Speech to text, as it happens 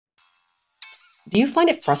Do you find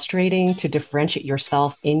it frustrating to differentiate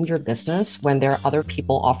yourself in your business when there are other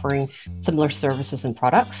people offering similar services and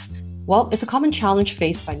products? Well, it's a common challenge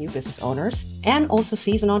faced by new business owners and also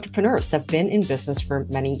seasoned entrepreneurs that have been in business for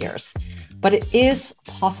many years. But it is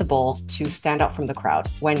possible to stand out from the crowd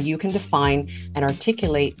when you can define and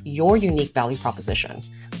articulate your unique value proposition.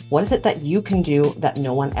 What is it that you can do that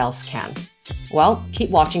no one else can? Well, keep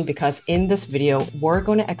watching because in this video, we're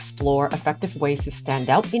going to explore effective ways to stand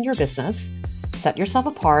out in your business, set yourself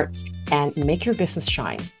apart, and make your business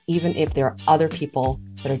shine, even if there are other people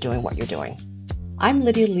that are doing what you're doing. I'm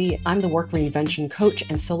Lydia Lee. I'm the work reinvention coach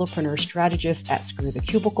and solopreneur strategist at Screw the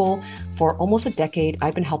Cubicle. For almost a decade,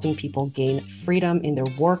 I've been helping people gain freedom in their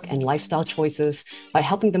work and lifestyle choices by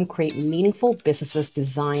helping them create meaningful businesses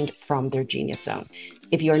designed from their genius zone.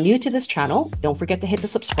 If you are new to this channel, don't forget to hit the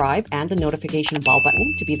subscribe and the notification bell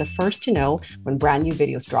button to be the first to know when brand new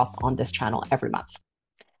videos drop on this channel every month.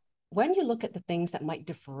 When you look at the things that might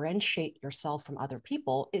differentiate yourself from other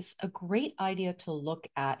people, it's a great idea to look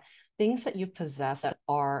at things that you possess that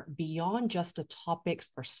are beyond just the topics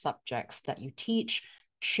or subjects that you teach,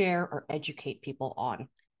 share, or educate people on.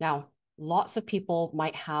 Now, lots of people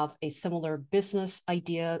might have a similar business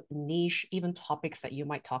idea, niche, even topics that you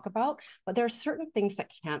might talk about, but there are certain things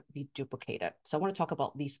that can't be duplicated. So I want to talk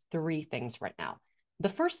about these three things right now. The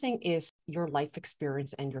first thing is your life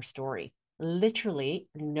experience and your story. Literally,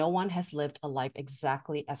 no one has lived a life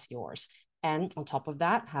exactly as yours. And on top of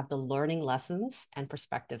that, have the learning lessons and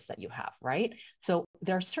perspectives that you have, right? So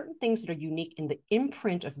there are certain things that are unique in the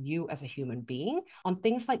imprint of you as a human being on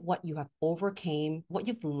things like what you have overcame, what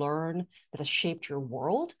you've learned that has shaped your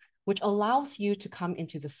world, which allows you to come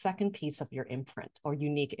into the second piece of your imprint or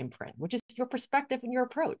unique imprint, which is your perspective and your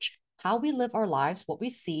approach. How we live our lives, what we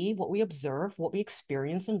see, what we observe, what we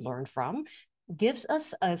experience and learn from, gives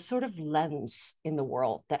us a sort of lens in the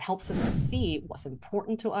world that helps us to see what's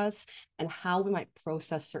important to us and how we might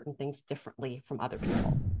process certain things differently from other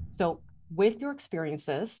people. So, with your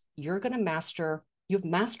experiences, you've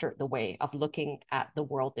mastered the way of looking at the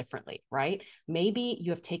world differently, right? Maybe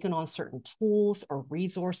you have taken on certain tools or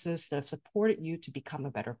resources that have supported you to become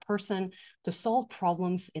a better person, to solve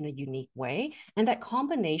problems in a unique way. And that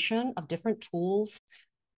combination of different tools,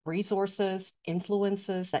 resources,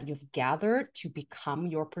 influences that you've gathered to become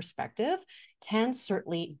your perspective can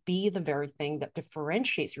certainly be the very thing that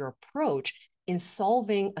differentiates your approach in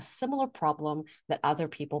solving a similar problem that other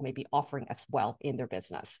people may be offering as well in their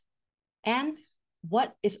business. And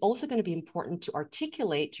what is also going to be important to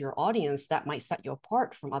articulate to your audience that might set you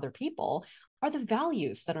apart from other people are the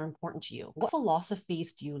values that are important to you. What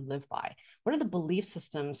philosophies do you live by? What are the belief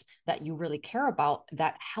systems that you really care about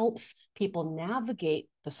that helps people navigate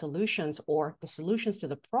the solutions or the solutions to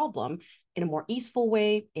the problem in a more easeful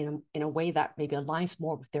way, in a way that maybe aligns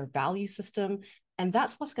more with their value system? And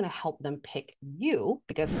that's what's going to help them pick you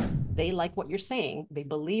because they like what you're saying, they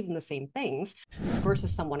believe in the same things,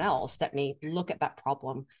 versus someone else that may look at that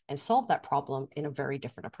problem and solve that problem in a very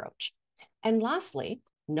different approach. And lastly,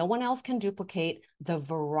 no one else can duplicate the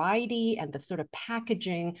variety and the sort of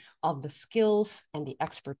packaging of the skills and the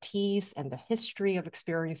expertise and the history of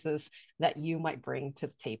experiences that you might bring to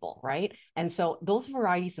the table, right? And so those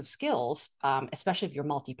varieties of skills, especially if you're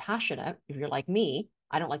multi-passionate, if you're like me,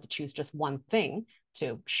 I don't like to choose just one thing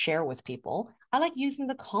to share with people. I like using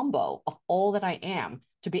the combo of all that I am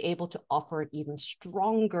to be able to offer an even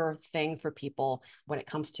stronger thing for people when it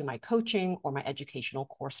comes to my coaching or my educational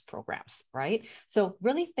course programs, right? So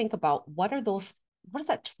really think about what is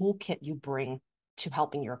that toolkit you bring to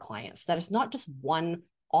helping your clients? That is not just one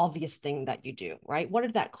obvious thing that you do, right? What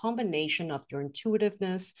is that combination of your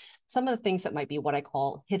intuitiveness, some of the things that might be what I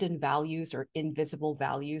call hidden values or invisible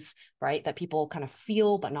values, right? That people kind of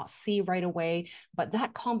feel but not see right away. But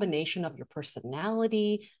that combination of your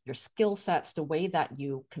personality, your skill sets, the way that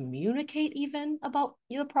you communicate even about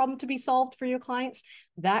the problem to be solved for your clients,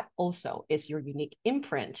 that also is your unique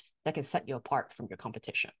imprint that can set you apart from your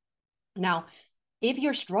competition. Now, if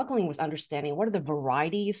you're struggling with understanding what are the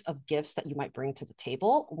varieties of gifts that you might bring to the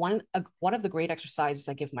table, one of the great exercises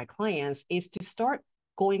I give my clients is to start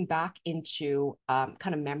going back into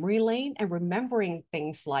kind of memory lane and remembering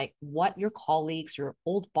things like what your colleagues, your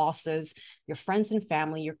old bosses, your friends and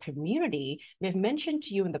family, your community may have mentioned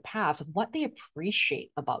to you in the past of what they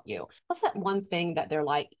appreciate about you. What's that one thing that they're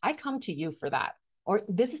like, I come to you for that? Or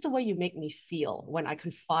this is the way you make me feel when I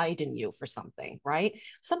confide in you for something, right?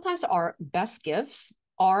 Sometimes our best gifts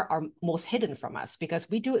are our most hidden from us because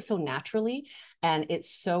we do it so naturally and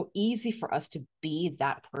it's so easy for us to be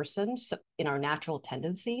that person in our natural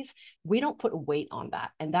tendencies. We don't put weight on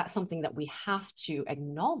that. And that's something that we have to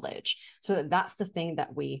acknowledge so that that's the thing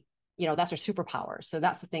that we that's our superpower. So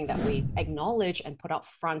that's the thing that we acknowledge and put out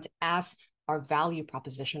front as our value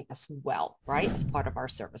proposition as well, right? As part of our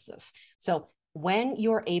services. So when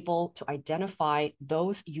you're able to identify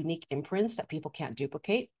those unique imprints that people can't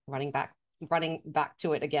duplicate, running back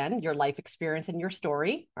to it again, your life experience and your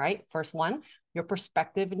story, right? First one, your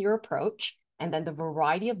perspective and your approach, and then the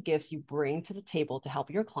variety of gifts you bring to the table to help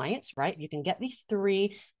your clients, right? You can get these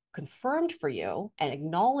three confirmed for you and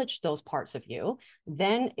acknowledge those parts of you,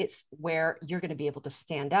 then it's where you're going to be able to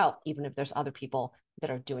stand out, even if there's other people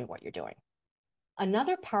that are doing what you're doing.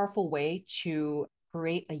 Another powerful way to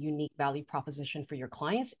create a unique value proposition for your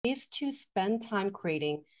clients is to spend time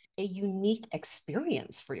creating a unique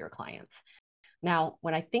experience for your clients. Now,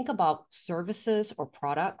 when I think about services or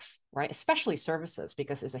products, right, especially services,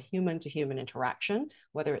 because it's a human to human interaction,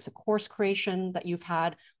 whether it's a course creation that you've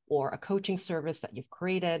had or a coaching service that you've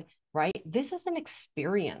created, right, this is an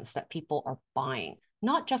experience that people are buying,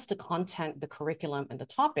 not just the content, the curriculum, and the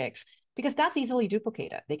topics, because that's easily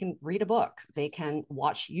duplicated. They can read a book, they can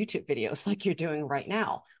watch YouTube videos like you're doing right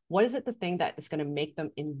now. What is it the thing that is going to make them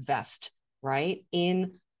invest, right,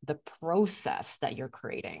 in the process that you're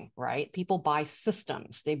creating, right? People buy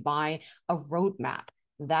systems, they buy a roadmap.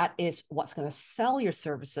 That is what's going to sell your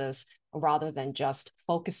services rather than just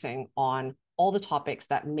focusing on all the topics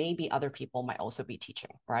that maybe other people might also be teaching,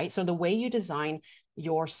 right? So the way you design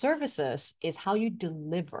your services is how you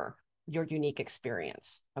deliver your unique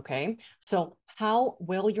experience, okay? So how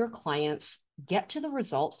will your clients get to the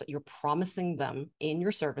results that you're promising them in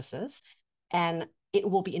your services? And it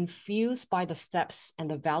will be infused by the steps and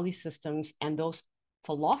the value systems and those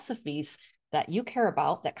philosophies that you care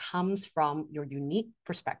about that comes from your unique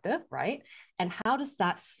perspective, right? And how does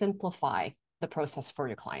that simplify the process for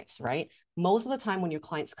your clients, right? Most of the time when your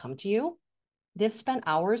clients come to you, they've spent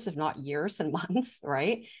hours, if not years and months,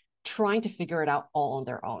 right, trying to figure it out all on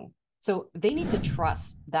their own. So they need to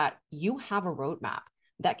trust that you have a roadmap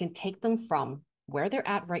that can take them from where they're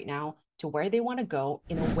at right now to where they want to go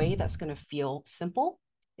in a way that's going to feel simple,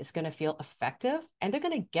 it's going to feel effective, and they're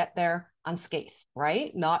going to get there unscathed,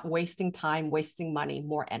 right? Not wasting time, wasting money,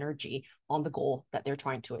 more energy on the goal that they're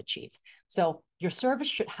trying to achieve. So your service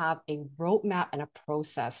should have a roadmap and a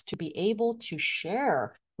process to be able to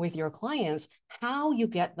share with your clients how you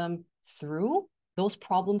get them through those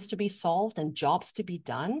problems to be solved and jobs to be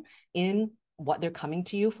done in what they're coming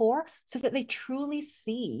to you for, so that they truly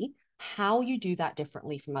see how you do that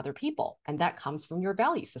differently from other people. And that comes from your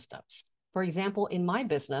value systems. For example, in my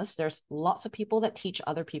business, there's lots of people that teach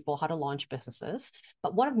other people how to launch businesses.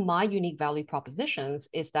 But one of my unique value propositions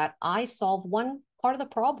is that I solve one part of the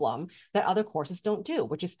problem that other courses don't do,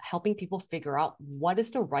 which is helping people figure out what is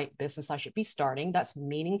the right business I should be starting that's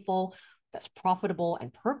meaningful, that's profitable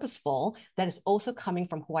and purposeful, that is also coming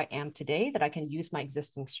from who I am today, that I can use my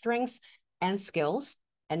existing strengths and skills.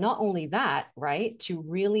 And not only that, right, to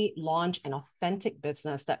really launch an authentic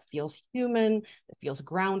business that feels human, that feels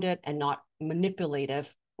grounded and not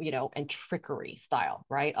manipulative, and trickery style,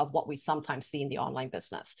 right, of what we sometimes see in the online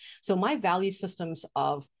business. So my value systems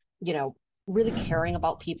of, really caring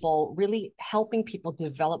about people, really helping people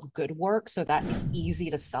develop good work so that it's easy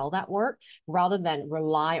to sell that work rather than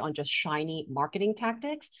rely on just shiny marketing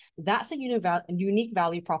tactics. That's a unique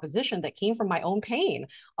value proposition that came from my own pain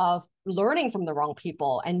of learning from the wrong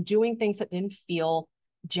people and doing things that didn't feel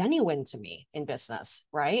genuine to me in business,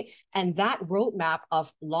 right? And that roadmap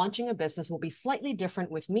of launching a business will be slightly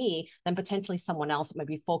different with me than potentially someone else that might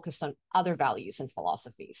be focused on other values and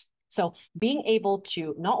philosophies. So being able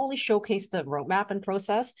to not only showcase the roadmap and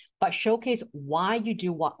process, but showcase why you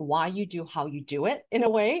do why you do how you do it in a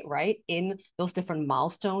way, right? In those different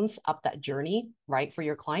milestones up that journey, right? For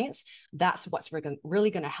your clients, that's what's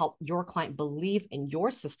really going to help your client believe in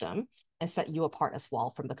your system and set you apart as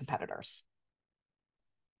well from the competitors.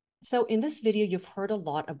 So in this video, you've heard a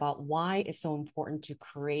lot about why it's so important to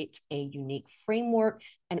create a unique framework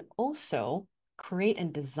and also create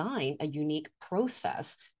and design a unique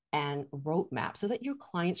process and roadmap so that your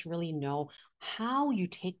clients really know how you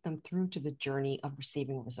take them through to the journey of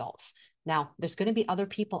receiving results. Now, there's going to be other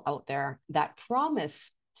people out there that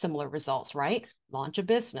promise similar results, right? Launch a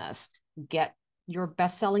business, get your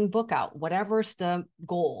best-selling book out, whatever's the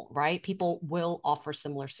goal, right? People will offer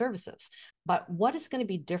similar services. But what is going to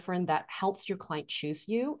be different that helps your client choose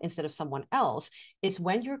you instead of someone else is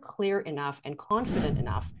when you're clear enough and confident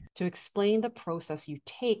enough to explain the process you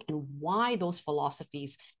take and why those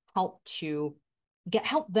philosophies help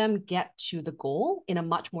them get to the goal in a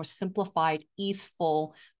much more simplified,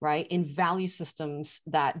 easeful, right, in value systems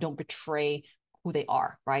that don't betray who they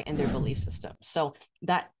are, right? And their belief system. So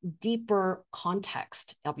that deeper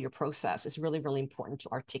context of your process is really, really important to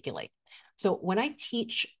articulate. So when I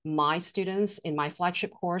teach my students in my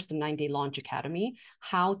flagship course, the 9-Day Launch Academy,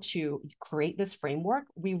 how to create this framework,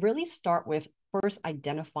 we really start with first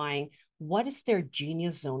identifying what is their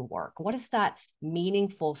genius zone work? What is that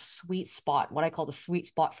meaningful sweet spot, what I call the sweet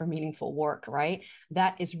spot for meaningful work, right?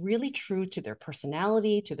 That is really true to their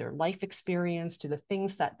personality, to their life experience, to the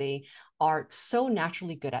things that they are so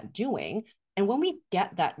naturally good at doing. And when we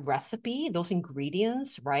get that recipe, those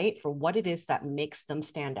ingredients, right, for what it is that makes them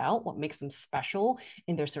stand out, what makes them special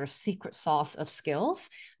in their sort of secret sauce of skills,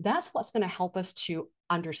 that's what's going to help us to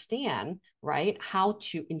understand, right, how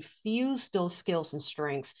to infuse those skills and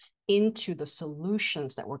strengths into the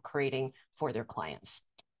solutions that we're creating for their clients.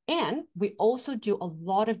 And we also do a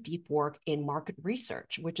lot of deep work in market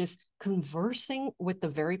research, which is conversing with the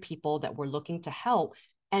very people that we're looking to help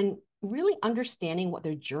and really understanding what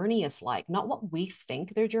their journey is like, not what we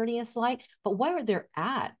think their journey is like, but where they're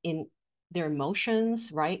at in their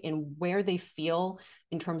emotions, right? And where they feel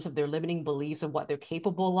in terms of their limiting beliefs of what they're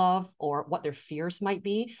capable of or what their fears might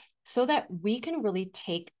be, so that we can really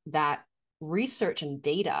take that research and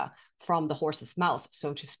data from the horse's mouth,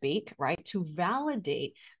 so to speak, right? To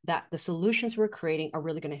validate that the solutions we're creating are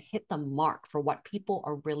really going to hit the mark for what people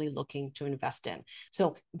are really looking to invest in.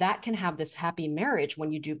 So that can have this happy marriage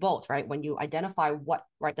when you do both, right? When you identify what,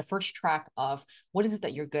 right, the first track of what is it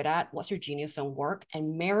that you're good at, what's your genius zone work,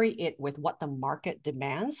 and marry it with what the market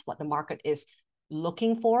demands, what the market is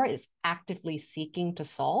looking for, is actively seeking to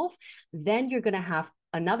solve, then you're going to have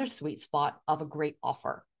another sweet spot of a great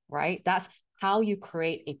offer, right? That's how you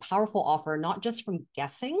create a powerful offer, not just from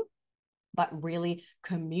guessing, but really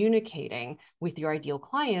communicating with your ideal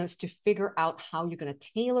clients to figure out how you're going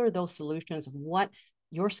to tailor those solutions of what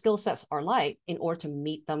your skill sets are like in order to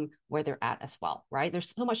meet them where they're at as well, right?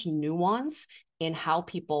 There's so much nuance in how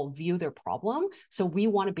people view their problem. So we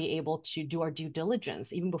want to be able to do our due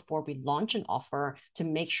diligence even before we launch an offer to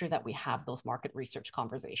make sure that we have those market research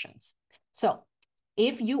conversations. So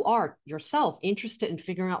if you are yourself interested in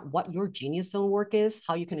figuring out what your genius zone work is,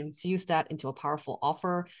 how you can infuse that into a powerful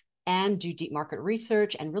offer and do deep market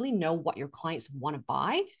research and really know what your clients want to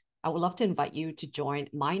buy, I would love to invite you to join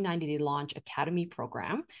my 90-Day Launch Academy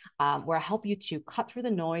program, where I help you to cut through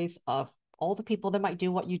the noise of all the people that might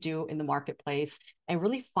do what you do in the marketplace and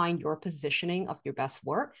really find your positioning of your best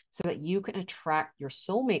work so that you can attract your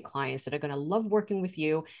soulmate clients that are going to love working with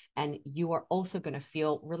you. And you are also going to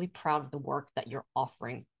feel really proud of the work that you're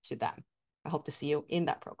offering to them. I hope to see you in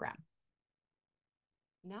that program.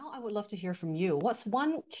 Now, I would love to hear from you. What's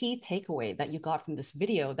one key takeaway that you got from this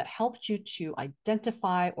video that helped you to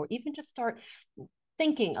identify or even just start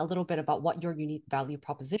thinking a little bit about what your unique value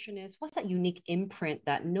proposition is? What's that unique imprint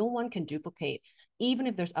that no one can duplicate, even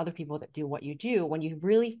if there's other people that do what you do? When you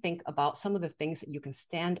really think about some of the things that you can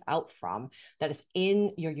stand out from, that is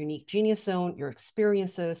in your unique genius zone, your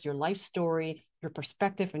experiences, your life story, your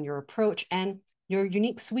perspective and your approach, and your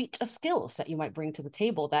unique suite of skills that you might bring to the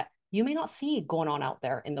table that you may not see going on out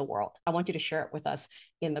there in the world. I want you to share it with us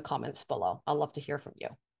in the comments below. I'd love to hear from you.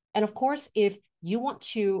 And of course, if you want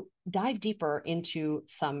to dive deeper into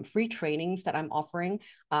some free trainings that I'm offering,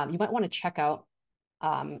 you might want to check out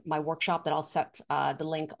my workshop that I'll set the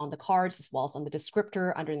link on the cards as well as on the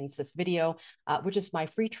descriptor underneath this video, which is my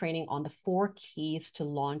free training on the 4 keys to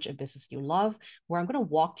launch a business you love, where I'm going to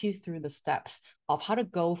walk you through the steps of how to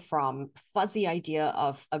go from fuzzy idea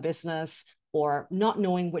of a business or not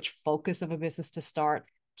knowing which focus of a business to start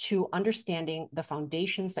to understanding the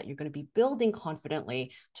foundations that you're going to be building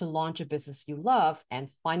confidently to launch a business you love and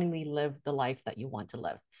finally live the life that you want to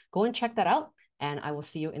live. Go and check that out, and I will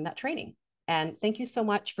see you in that training. And thank you so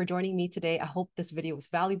much for joining me today. I hope this video was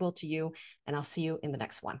valuable to you, and I'll see you in the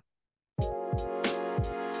next one.